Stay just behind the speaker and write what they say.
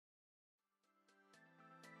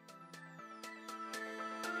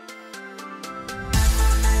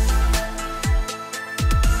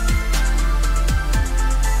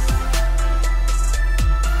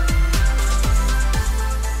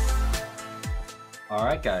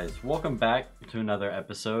Alright guys, welcome back to another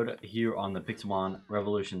episode here on the Pixelmon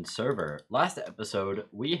Revolution server. Last episode,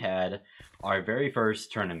 we had our very first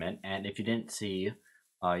tournament, and if you didn't see,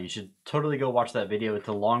 you should totally go watch that video. It's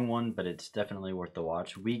a long one, but it's definitely worth the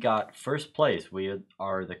watch. We got first place. We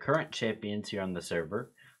are the current champions here on the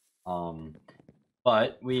server,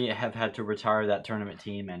 but we have had to retire that tournament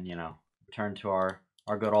team and, return to our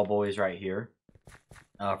good old boys right here.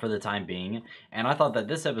 For the time being, and I thought that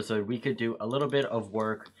this episode we could do a little bit of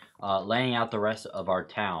work laying out the rest of our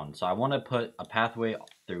town. So I want to put a pathway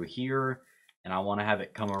through here, and I want to have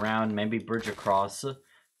it come around, maybe bridge across,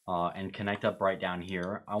 and connect up right down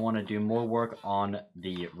here. I want to do more work on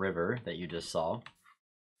the river that you just saw,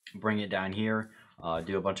 bring it down here,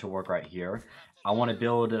 do a bunch of work right here. I want to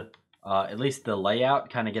build at least the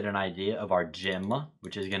layout, kind of get an idea of our gym,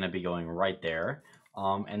 which is going to be going right there.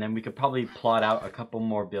 And then we could probably plot out a couple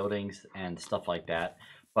more buildings and stuff like that.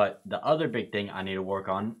 But the other big thing I need to work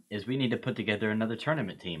on is we need to put together another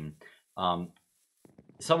tournament team.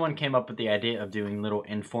 Someone came up with the idea of doing little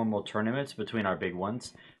informal tournaments between our big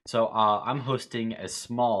ones. So I'm hosting a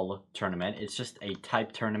small tournament. It's just a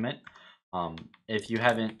type tournament. If you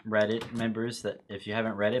haven't read it, members, if you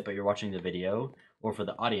haven't read it but you're watching the video, or for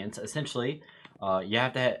the audience, essentially, you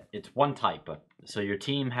have to it's one type. So your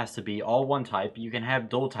team has to be all one type. You can have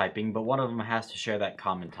dual typing, but one of them has to share that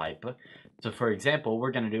common type. So for example, we're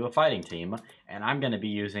going to do a fighting team, and I'm going to be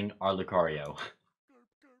using our Lucario.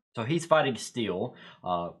 So he's fighting Steel,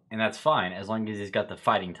 and that's fine as long as he's got the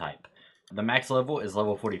fighting type. The max level is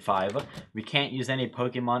level 45. We can't use any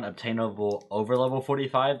Pokemon obtainable over level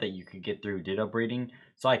 45 that you could get through Ditto breeding.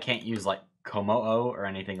 So I can't use like Komo-o or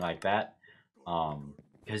anything like that.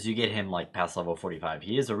 Because you get him like past level 45.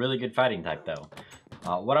 He is a really good fighting type though.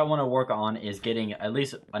 What I want to work on is getting at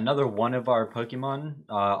least another one of our Pokemon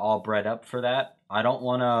all bred up for that. I don't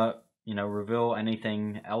want to, reveal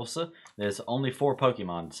anything else. There's only 4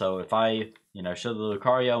 Pokemon, so if I, show the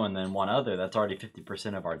Lucario and then one other, that's already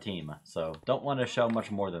 50% of our team. So don't want to show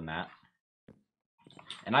much more than that.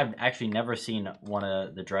 And I've actually never seen one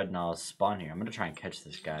of the Dreadnoughts spawn here. I'm going to try and catch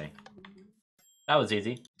this guy. That was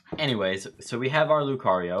easy. Anyways, so we have our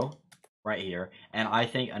Lucario right here, and I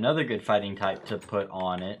think another good fighting type to put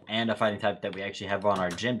on it, and a fighting type that we actually have on our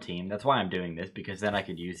gym team, that's why I'm doing this, because then I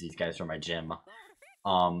could use these guys for my gym.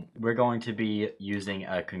 We're going to be using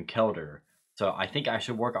a Conkeldurr, so I think I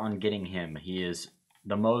should work on getting him. He is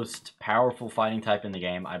the most powerful fighting type in the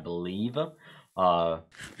game, I believe.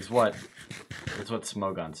 It's what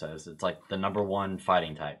Smogon says. It's like the #1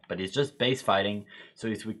 fighting type, but he's just base fighting, so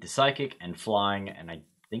he's weak to Psychic and Flying, and I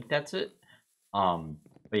think that's it.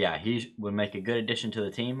 But yeah, he would make a good addition to the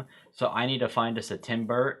team. So I need to find us a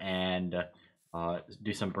Timber and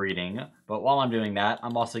do some breeding. But while I'm doing that,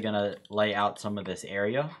 I'm also gonna lay out some of this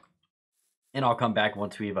area, and I'll come back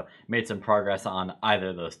once we've made some progress on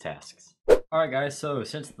either of those tasks. Alright guys, so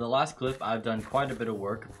since the last clip, I've done quite a bit of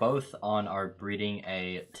work, both on our breeding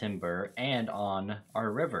a Timber and on our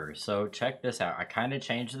river. So check this out. I kind of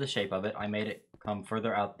changed the shape of it. I made it come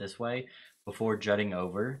further out this way before jutting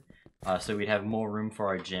over, so we'd have more room for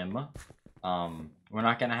our gym. We're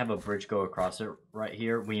not going to have a bridge go across it right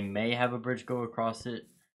here. We may have a bridge go across it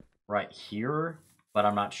right here, but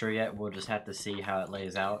I'm not sure yet. We'll just have to see how it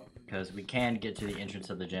lays out, because we can get to the entrance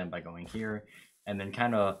of the gym by going here, and then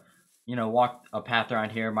kind of, walk a path around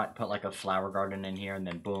here. Might put like a flower garden in here, and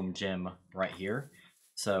then boom, gym right here.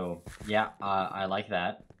 So yeah, I like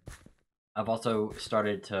that. I've also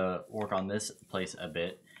started to work on this place a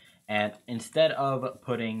bit. And instead of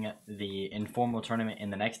putting the informal tournament in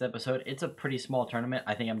the next episode, it's a pretty small tournament.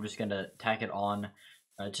 I think I'm just going to tack it on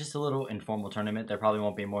just a little informal tournament. There probably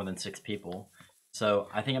won't be more than 6 people. So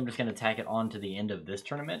I think I'm just going to tack it on to the end of this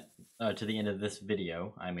tournament, to the end of this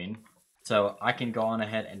video, I mean. So I can go on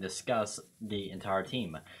ahead and discuss the entire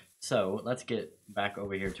team. So let's get back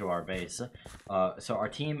over here to our base. So our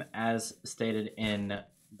team, as stated in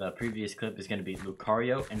the previous clip, is going to be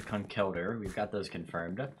Lucario and Conkeldurr. We've got those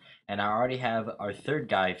confirmed. And I already have our 3rd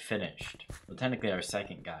guy finished. Well, technically our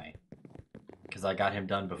 2nd guy, because I got him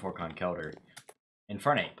done before Conkeldurr.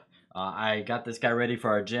 Infernape. I got this guy ready for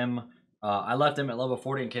our gym. I left him at level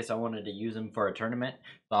 40 in case I wanted to use him for a tournament.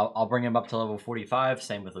 So I'll bring him up to level 45,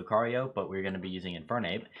 same with Lucario, but we're going to be using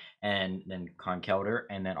Infernape, and then Conkeldurr,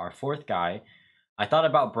 and then our 4th guy. I thought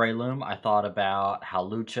about Breloom, I thought about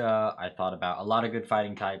Hawlucha, I thought about a lot of good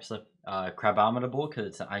fighting types. Crabominable, because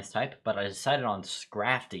it's an ice type, but I decided on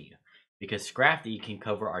Scrafty, because Scrafty can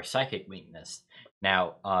cover our Psychic weakness.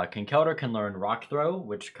 Now, Conkeldurr can learn Rock Throw,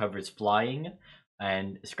 which covers flying,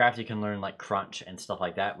 and Scrafty can learn like Crunch and stuff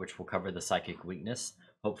like that, which will cover the Psychic weakness,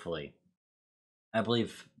 hopefully. I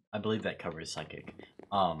believe I believe that covers psychic.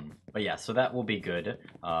 But yeah, so that will be good.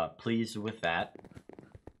 Pleased with that.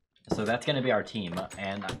 So that's going to be our team,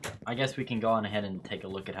 and I guess we can go on ahead and take a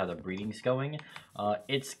look at how the breeding's going.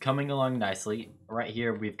 It's coming along nicely. Right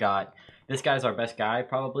here we've got, this guy's our best guy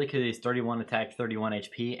probably because he's 31 attack, 31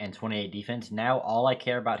 HP, and 28 defense. Now all I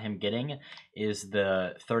care about him getting is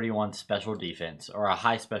the 31 special defense, or a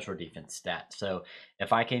high special defense stat. So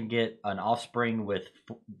if I can get an offspring with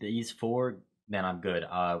these 4, then I'm good.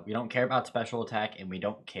 We don't care about special attack, and we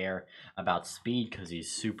don't care about speed because he's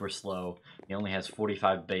super slow. He only has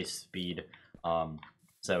 45 base speed.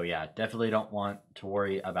 So yeah, definitely don't want to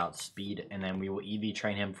worry about speed. And then we will EV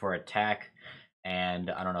train him for attack and,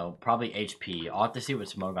 I don't know, probably HP. I'll have to see what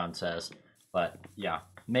Smogon says. But yeah,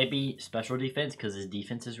 maybe special defense because his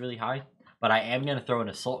defense is really high. But I am going to throw an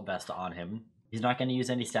assault vest on him. He's not going to use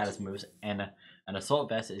any status moves, and an assault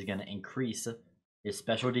vest is going to increase his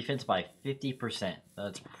special defense by 50%.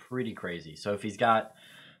 That's pretty crazy. So if he's got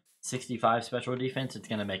 65 special defense, it's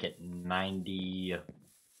going to make it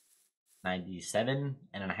 97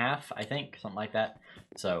 and a half, I think, something like that.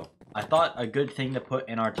 So I thought a good thing to put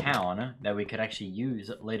in our town that we could actually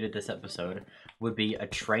use later this episode would be a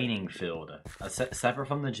training field. Separate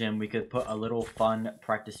from the gym, we could put a little fun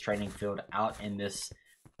practice training field out in this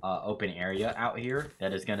open area out here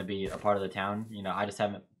that is going to be a part of the town. You know, I just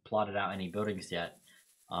haven't plotted out any buildings yet.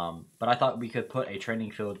 But I thought we could put a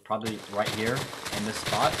training field probably right here in this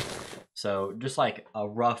spot. So just like a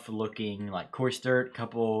rough looking like coarse dirt,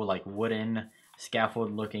 couple like wooden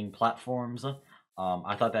scaffold looking platforms.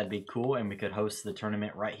 I thought that'd be cool, and we could host the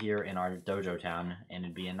tournament right here in our dojo town, and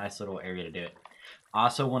it'd be a nice little area to do it. I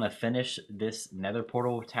also want to finish this nether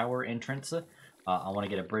portal tower entrance. I want to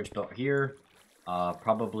get a bridge built here,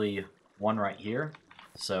 probably one right here.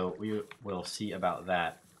 So we will see about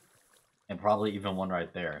that. And probably even one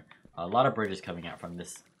right there. A lot of bridges coming out from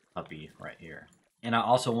this puppy right here. And I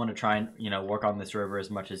also want to try and, you know, work on this river as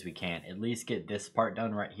much as we can. At least get this part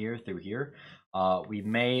done right here through here. We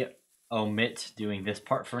may omit doing this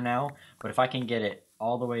part for now. But if I can get it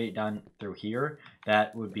all the way done through here,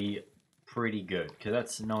 that would be pretty good. Because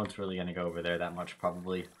that's, no one's really going to go over there that much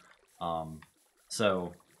probably.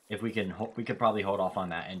 So if we can, we could probably hold off on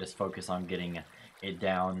that and just focus on getting it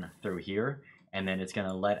down through here. And then it's going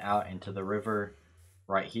to let out into the river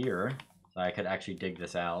right here. So I could actually dig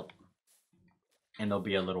this out. And there'll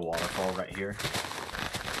be a little waterfall right here.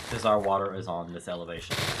 Because our water is on this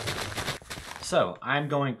elevation. So I'm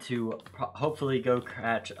going to hopefully go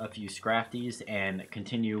catch a few Scrafties and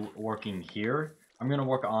continue working here. I'm going to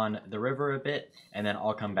work on the river a bit. And then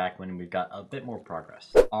I'll come back when we've got a bit more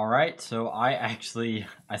progress. Alright, so I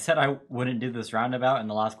said I wouldn't do this roundabout in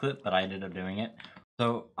the last clip, but I ended up doing it.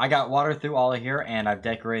 So I got water through all of here, and I've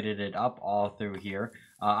decorated it up all through here.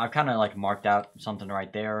 I've kind of like marked out something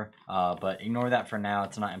right there, but ignore that for now.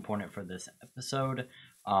 It's not important for this episode.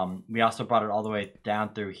 We also brought it all the way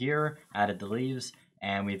down through here, added the leaves,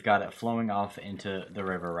 and we've got it flowing off into the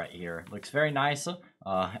river right here. Looks very nice,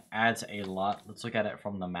 adds a lot. Let's look at it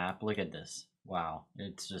from the map. Look at this. Wow,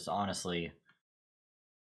 it's just honestly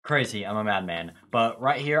crazy. I'm a madman. But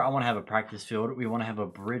right here, I want to have a practice field. We want to have a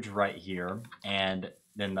bridge right here, and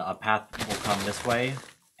then a path will come this way,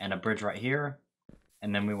 and a bridge right here,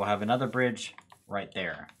 and then we will have another bridge right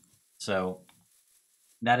there. So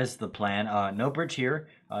that is the plan. No bridge here.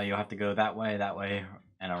 You'll have to go that way,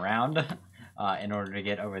 and around in order to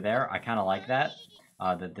get over there. I kind of like that,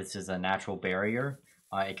 that this is a natural barrier.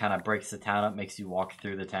 It kind of breaks the town up, makes you walk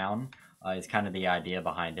through the town. Is kind of the idea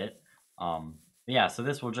behind it. Yeah, so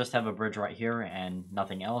this will just have a bridge right here and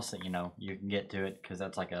nothing else. You know, you can get to it because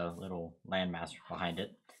that's like a little landmass behind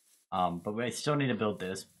it. But we still need to build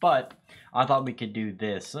this. But I thought we could do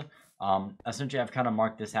this. Essentially, I've kind of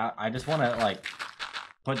marked this out. I just want to like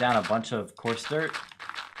put down a bunch of coarse dirt.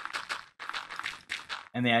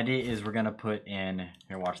 And the idea is we're going to put in,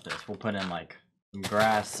 here, watch this. We'll put in like some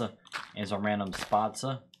grass in some random spots.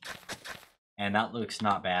 And that looks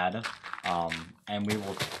not bad. And we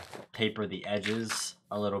will taper the edges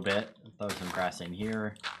a little bit. Throw some grass in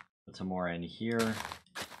here. Put some more in here.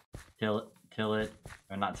 Till it,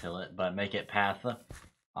 or not till it, but make it path.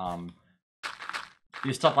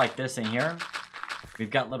 Do stuff like this in here. We've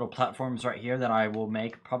got little platforms right here that I will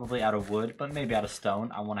make probably out of wood, but maybe out of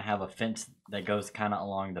stone. I want to have a fence that goes kind of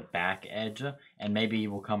along the back edge, and maybe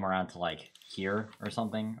we'll come around to like here or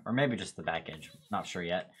something, or maybe just the back edge. Not sure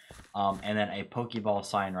yet. And then a Pokeball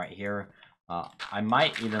sign right here. I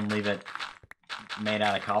might even leave it made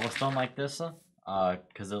out of cobblestone like this,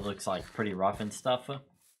 because it looks like pretty rough and stuff.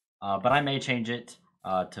 But I may change it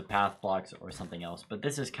to path blocks or something else. But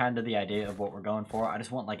this is kind of the idea of what we're going for. I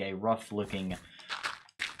just want like a rough looking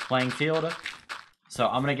playing field. So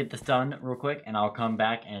I'm gonna get this done real quick and I'll come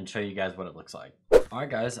back and show you guys what it looks like. Alright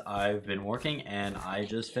guys, I've been working and I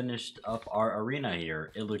just finished up our arena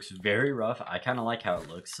here. It looks very rough. I kind of like how it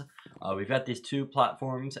looks. We've got these 2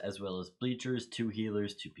 platforms as well as bleachers, 2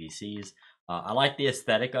 healers, 2 PCs. I like the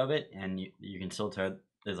aesthetic of it, and you can still tell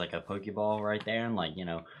there's like a Pokeball right there and like, you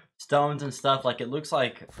know, stones and stuff. Like it looks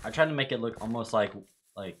like, I tried to make it look almost like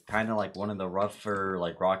kind of like one of the rougher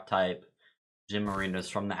like rock type gym arenas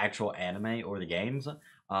from the actual anime or the games.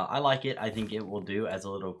 I like it. I think it will do as a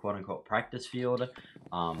little quote-unquote practice field.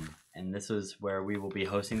 And this is where we will be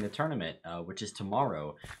hosting the tournament, which is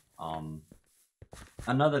tomorrow.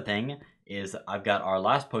 Another thing is I've got our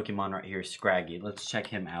last Pokemon right here, Scraggy. Let's check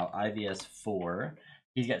him out. IVS 4.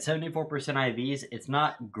 He's got 74% IVs. It's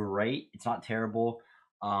not great. It's not terrible.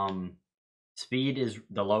 Speed is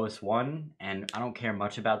the lowest one, and I don't care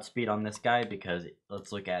much about speed on this guy because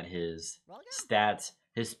let's look at his stats.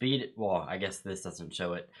 His speed, well, I guess this doesn't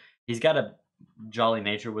show it. He's got a jolly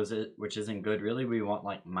nature, which isn't good really. We want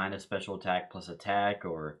like minus special attack plus attack,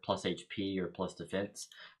 or plus HP or plus defense,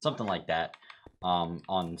 something like that on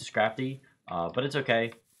Scrafty, but it's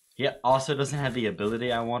okay. He also doesn't have the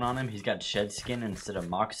ability I want on him. He's got Shed Skin instead of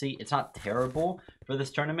Moxie. It's not terrible for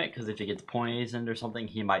this tournament because if he gets poisoned or something,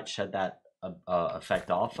 he might shed that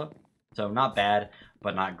effect off. So not bad,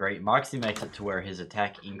 but not great. Moxie makes it to where his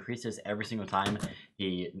attack increases every single time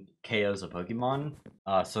he KOs a Pokemon.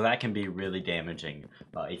 So that can be really damaging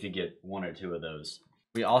if you get 1 or 2 of those.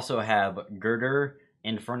 We also have Girder,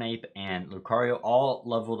 Infernape, and Lucario all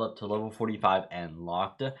leveled up to level 45 and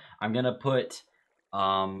locked. I'm going to put,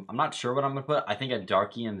 I'm not sure what I'm going to put. I think a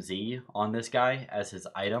Dark EMZ on this guy as his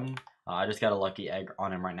item. I just got a lucky egg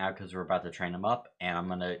on him right now because we're about to train him up. And I'm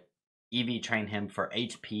going to EV train him for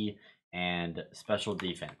HP and special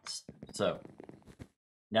defense. So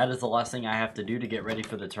that is the last thing I have to do to get ready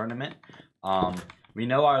for the tournament. We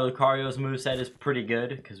know our Lucario's moveset is pretty good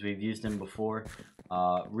because we've used him before.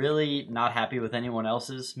 Really not happy with anyone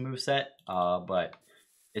else's moveset, but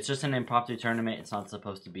it's just an impromptu tournament. It's not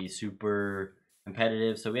supposed to be super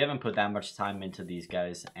competitive, so we haven't put that much time into these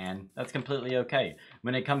guys, and that's completely okay.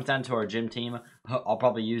 When it comes down to our gym team, I'll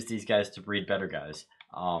probably use these guys to breed better guys.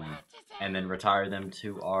 And then retire them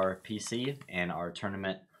to our PC and our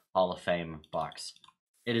Tournament Hall of Fame box.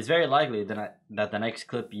 It is very likely that the next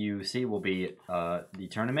clip you see will be the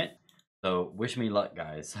tournament. So wish me luck,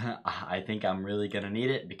 guys. I think I'm really going to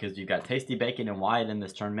need it because you've got Tasty Bacon and Wyatt in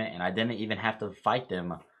this tournament, and I didn't even have to fight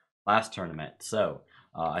them last tournament. So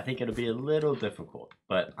I think it'll be a little difficult,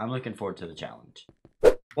 but I'm looking forward to the challenge.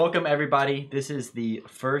 Welcome, everybody. This is the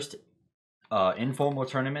first informal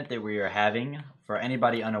tournament that we are having. For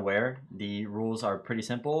anybody unaware, the rules are pretty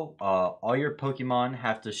simple. All your Pokemon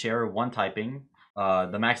have to share 1 typing.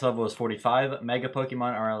 The max level is 45. Mega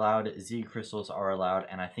Pokemon are allowed. Z Crystals are allowed.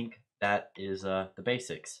 And I think that is the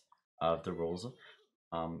basics of the rules.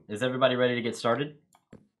 Is everybody ready to get started?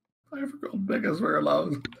 I forgot Megas were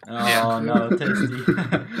allowed. Oh, no, Tasty.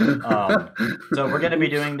 So we're going to be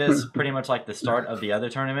doing this pretty much like the start of the other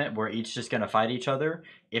tournament. We're each just going to fight each other.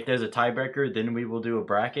 If there's a tiebreaker, then we will do a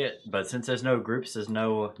bracket. But since there's no groups, there's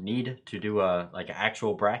no need to do a like an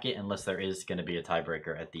actual bracket unless there is going to be a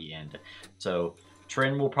tiebreaker at the end. So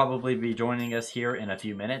Trin will probably be joining us here in a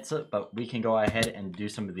few minutes, but we can go ahead and do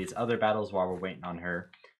some of these other battles while we're waiting on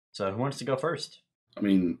her. So who wants to go first? I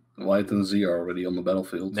mean, Wyatt and Z are already on the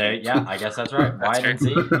battlefield. There, so. yeah, I guess that's right. Wyatt and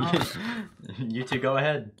Z, you two go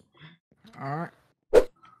ahead. All right.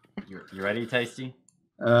 You ready, Tasty?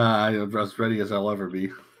 I'm as ready as I'll ever be.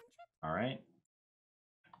 All right.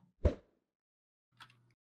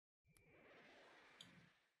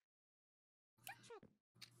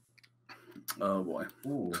 Oh boy.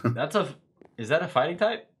 Ooh, that's a. Is that a fighting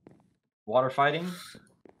type? Water fighting?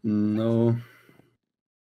 No.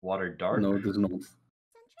 Water dart? No, it is not.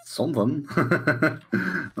 Something.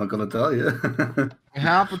 Not gonna tell you. We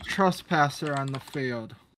have a trespasser on the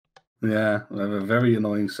field. Yeah, we have a very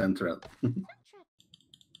annoying center.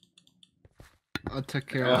 I'll take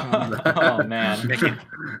care of him. Oh man.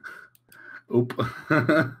 Oop.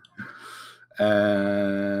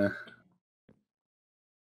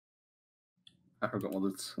 I forgot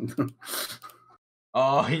what it's.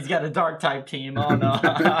 Oh, he's got a dark type team. Oh no.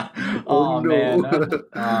 Oh, no. Man.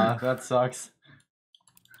 That sucks.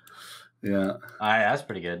 Yeah. That's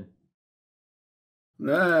pretty good.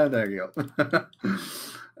 There you go.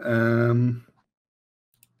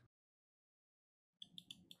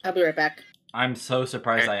 I'll be right back. I'm so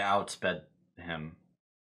surprised I outsped him.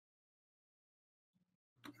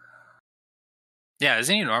 Yeah,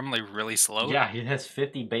 isn't he normally really slow? Yeah, he has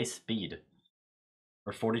 50 base speed.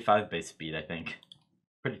 Or 45 base speed, I think.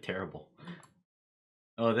 Pretty terrible.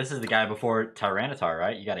 Oh, this is the guy before Tyranitar,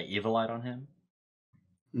 right? You got an evil eye on him?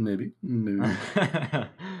 Maybe.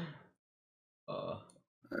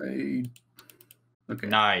 Okay.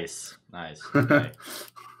 Nice. Okay.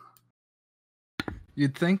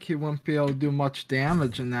 You'd think he wouldn't be able to do much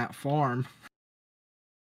damage in that form.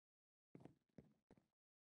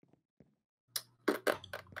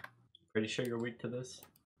 Pretty sure you're weak to this?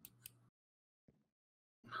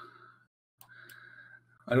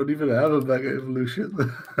 I don't even have a Mega Evolution.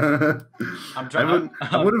 I'm trying.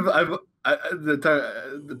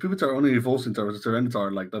 The Pupitar only evolves into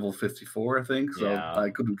Tyranitar like level 54, I think. So Yeah. I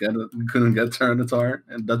couldn't get Tyranitar,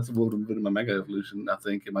 and that would have been my Mega Evolution, I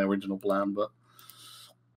think, in my original plan. But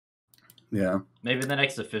yeah, maybe the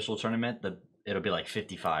next official tournament, it'll be like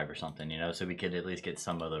 55 or something, you know, so we could at least get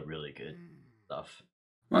some of the really good stuff.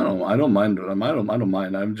 I don't mind. I don't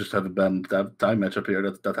mind. I just have a bad time matchup here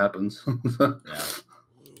that happens. Yeah.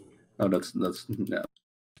 Oh, that's yeah.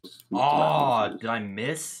 Oh, did I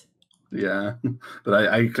miss? Yeah, but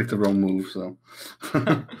I clicked the wrong move, so.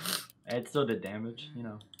 It still did damage, you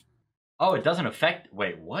know. Oh, it doesn't affect.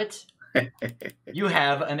 Wait, what? You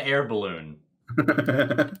have an air balloon.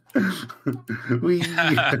 Wee.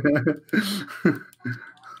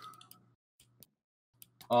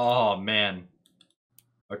 Oh man.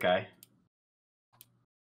 Okay.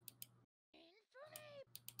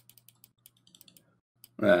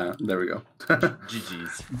 Yeah, there we go.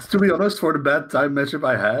 GG's. To be honest, for the bad time matchup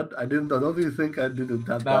I had, I don't even think I did it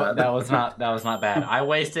that bad. That was not bad. I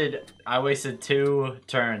wasted 2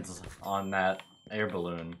 turns on that air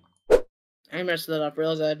balloon. I messed that up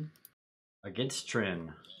real good. Against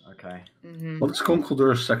Trin. Okay. What's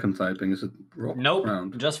Conkeldur's second typing? Is it rock? Nope.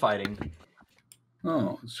 Round? Just fighting.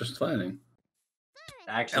 Oh, it's just fighting.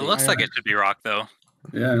 Actually, it looks like it should be rock though.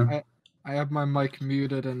 Yeah. I have my mic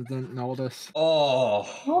muted and didn't notice. Oh.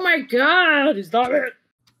 Oh my god! Stop it!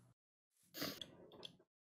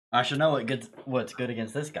 I should know what's good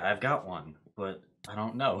against this guy. I've got one, but I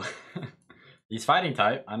don't know. He's fighting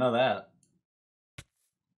type. I know that.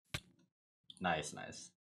 Nice.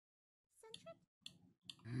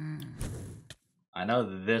 I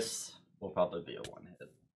know this will probably be a one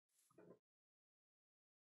hit.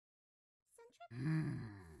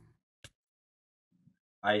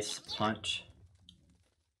 Ice punch.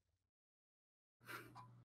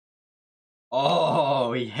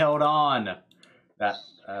 Oh, he held on.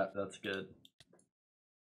 That's good.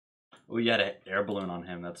 Oh, you had an air balloon on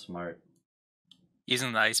him. That's smart.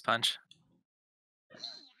 Using the ice punch.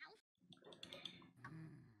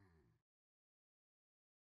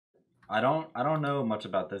 I don't know much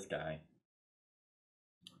about this guy,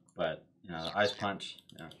 but you know, ice punch.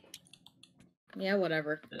 Yeah. Yeah,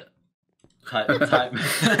 whatever. Yeah. Type.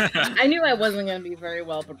 I knew I wasn't going to be very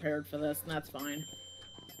well prepared for this, and that's fine.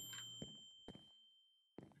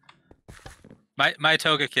 My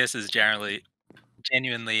Togekiss is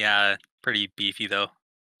genuinely pretty beefy though.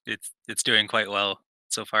 It's doing quite well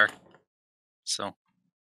so far. So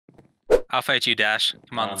I'll fight you, Dash.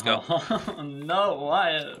 Come on, let's go. No,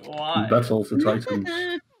 why? Battle for Titans.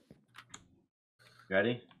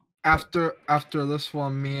 Ready? After this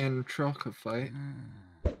one, me and Trill could fight.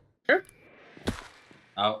 Sure.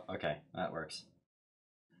 Oh, okay, that works.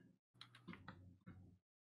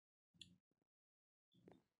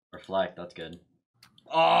 Reflect, that's good.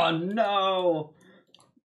 Oh no!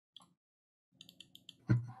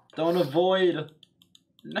 Don't avoid.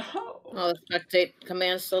 No. Oh, the spectate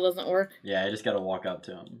command still doesn't work? Yeah, I just gotta walk up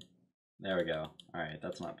to him. There we go. Alright,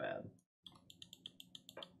 that's not bad.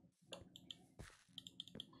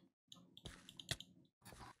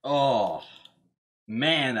 Oh,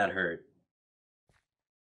 man, that hurt.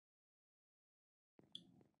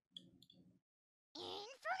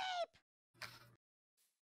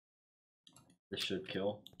 This should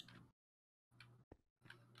kill.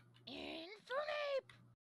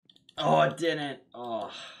 Oh, it didn't. Oh,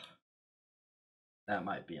 that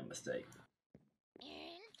might be a mistake.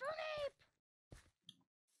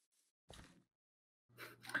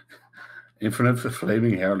 Infinite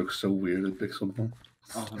flaming hair looks so weird at Pixelmon.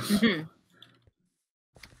 Oh, no.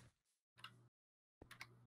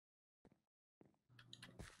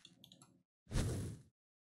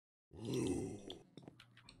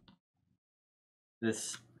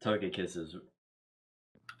 This Togekiss is...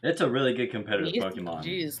 It's a really good competitive Pokemon.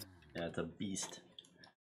 Jeez. Yeah, it's a beast.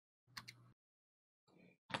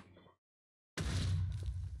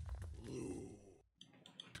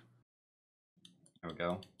 There we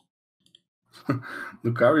go.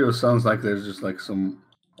 Lucario sounds like there's just like some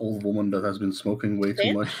old woman that has been smoking way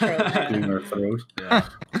too much in her throat. Yeah.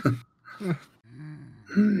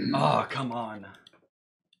 Oh, come on.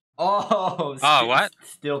 Oh, Oh, what?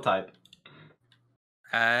 Steel type.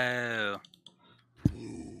 Oh.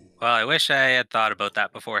 Well, I wish I had thought about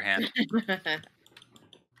that beforehand.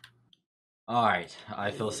 All right,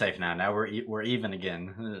 I feel safe now. Now we're even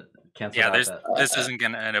again. Cancel Yeah, that. this isn't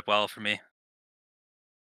gonna end up well for me.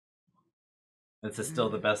 This is still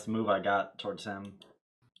the best move I got towards him.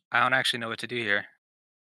 I don't actually know what to do here.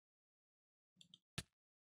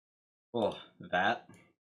 Oh, that.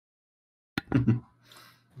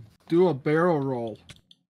 Do a barrel roll.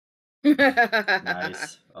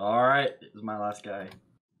 Nice. All right, this is my last guy.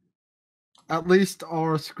 At least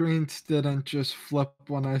our screens didn't just flip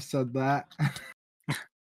when I said that.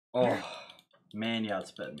 Oh, man, you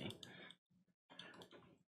outsped me.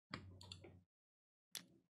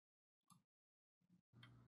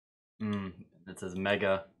 It says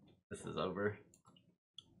mega. This is over.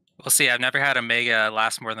 We'll see. I've never had a mega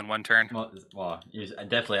last more than one turn. Well, you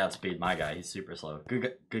definitely outspeed my guy. He's super slow.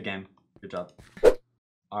 Good game. Good job.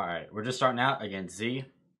 All right, we're just starting out against Z.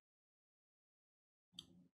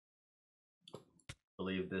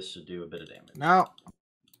 Believe this should do a bit of damage. No.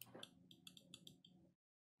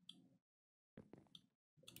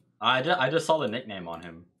 I just saw the nickname on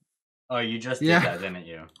him. Oh, you just did that, didn't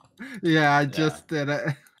you? Yeah, I just did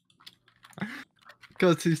it.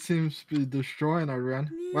 Because he seems to be destroying everyone.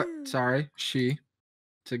 What? Sorry, she.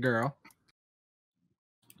 It's a girl.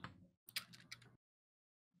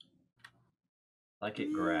 Like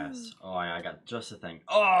it grass. Oh, I got just a thing.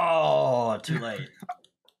 Oh, too late.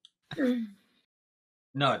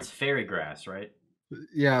 No, it's fairy grass, right?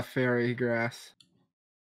 Yeah, fairy grass.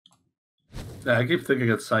 Yeah, I keep thinking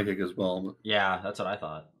it's psychic as well. But... Yeah, that's what I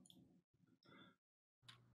thought.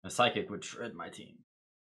 A psychic would shred my team.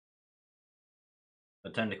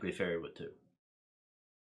 But technically fairy would too.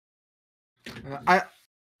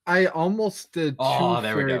 I almost did two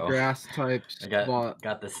there we fairy go. grass types, but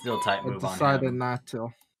got the steel type I move on decided him. not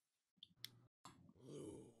to.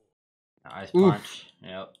 Ice punch.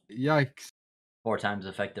 Yep. Yikes. 4 times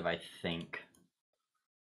effective, I think.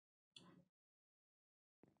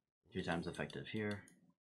 2 times effective here.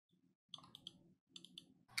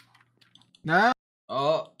 No.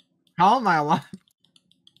 Oh. How am I alive?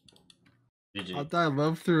 GG. How did I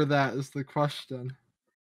live through that is the question.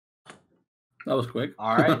 That was quick.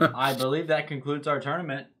 All right, I believe that concludes our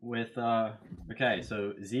tournament with, okay,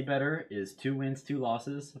 so Z-Better is 2 wins, 2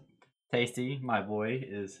 losses. Tasty, my boy,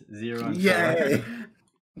 is 0 and 4. Yay!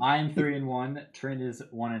 I'm 3 and 1, Trent is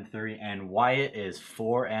 1 and 3, and Wyatt is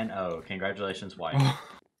 4 and 0. Congratulations, Wyatt.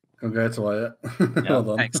 Congrats, Wyatt. Yep. Well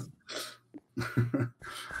done. Thanks.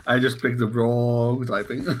 I just picked the wrong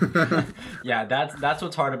typing. Yeah, that's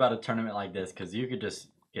what's hard about a tournament like this, because you could just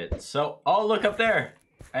get so... Oh, look up there!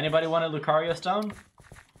 Anybody want a Lucario Stone?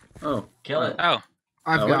 Oh. Kill it. Oh,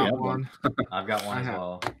 I've I got already have one. I've got one I as have.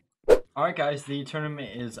 well. Alright guys, the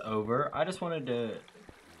tournament is over. I just wanted to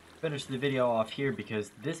finish the video off here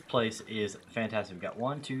because this place is fantastic. We've got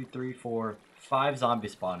 1, 2, 3, 4, 5 zombie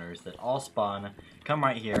spawners that all spawn, come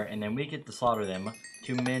right here, and then we get to slaughter them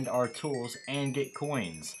to mend our tools and get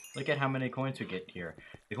coins. Look at how many coins we get here.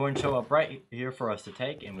 The coins show up right here for us to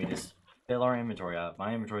take, and we just fill our inventory up.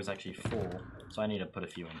 My inventory is actually full, so I need to put a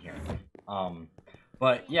few in here.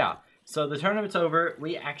 But yeah, so the tournament's over.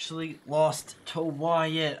 We actually lost to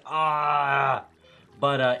Wyatt.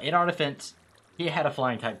 But in our defense, he had a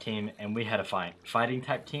flying type team, and we had a fighting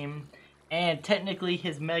type team. And technically,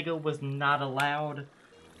 his Mega was not allowed.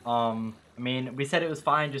 I mean, we said it was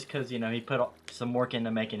fine just because, you know, he put some work into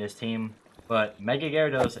making his team. But Mega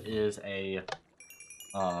Gyarados is a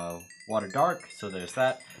Water Dark, so there's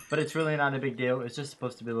that. But it's really not a big deal. It's just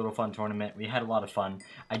supposed to be a little fun tournament. We had a lot of fun.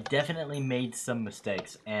 I definitely made some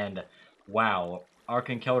mistakes, and wow, our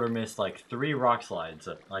Conkeldurr missed like 3 rock slides.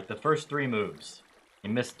 Like the first 3 moves, he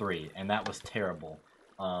missed 3, and that was terrible.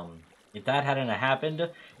 If that hadn't happened,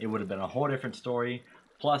 it would have been a whole different story.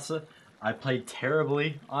 Plus, I played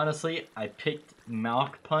terribly, honestly. I picked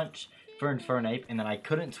Mach Punch for Infernape, and then I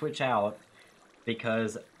couldn't switch out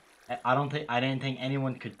because I didn't think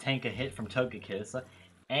anyone could tank a hit from Togekiss,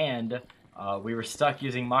 and we were stuck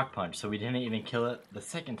using Mach Punch, so we didn't even kill it the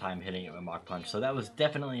second time hitting it with Mach Punch. So that was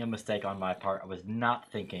definitely a mistake on my part. I was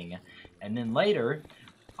not thinking. And then later,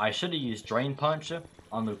 I should have used Drain Punch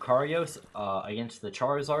on Lucario against the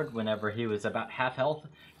Charizard whenever he was about half health,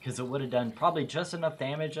 because it would have done probably just enough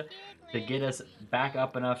damage to get us back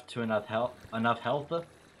up enough to enough health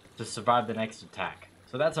to survive the next attack.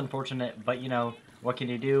 So that's unfortunate, but you know, what can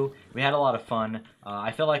you do? We had a lot of fun.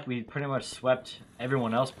 I feel like we pretty much swept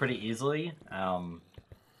everyone else pretty easily. The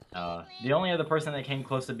only other person that came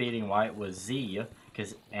close to beating Wyatt was Z,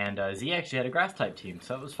 Z actually had a grass type team,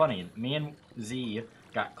 so it was funny. Me and Z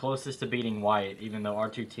got closest to beating Wyatt, even though our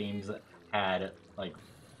two teams had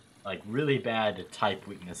like really bad type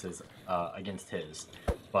weaknesses against his.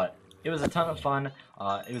 But it was a ton of fun.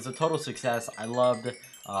 It was a total success. I loved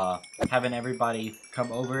having everybody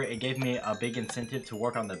come over. It gave me a big incentive to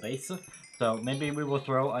work on the base. So maybe we will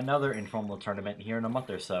throw another informal tournament here in a month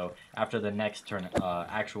or so after the next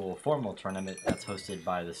actual formal tournament that's hosted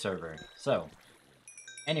by the server. So,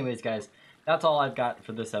 anyways, guys, that's all I've got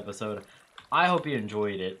for this episode. I hope you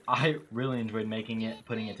enjoyed it. I really enjoyed making it,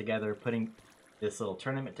 putting it together, putting this little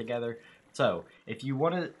tournament together. So, if you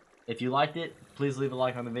liked it, please leave a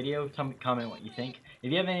like on the video. Comment what you think.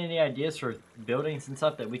 If you have any ideas for buildings and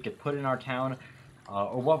stuff that we could put in our town,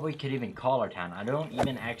 or what we could even call our town. I don't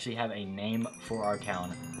even actually have a name for our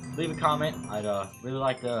town. Leave a comment. I'd really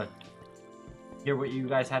like to hear what you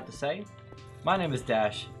guys have to say. My name is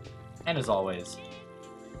Dash, and as always,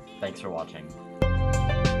 thanks for watching.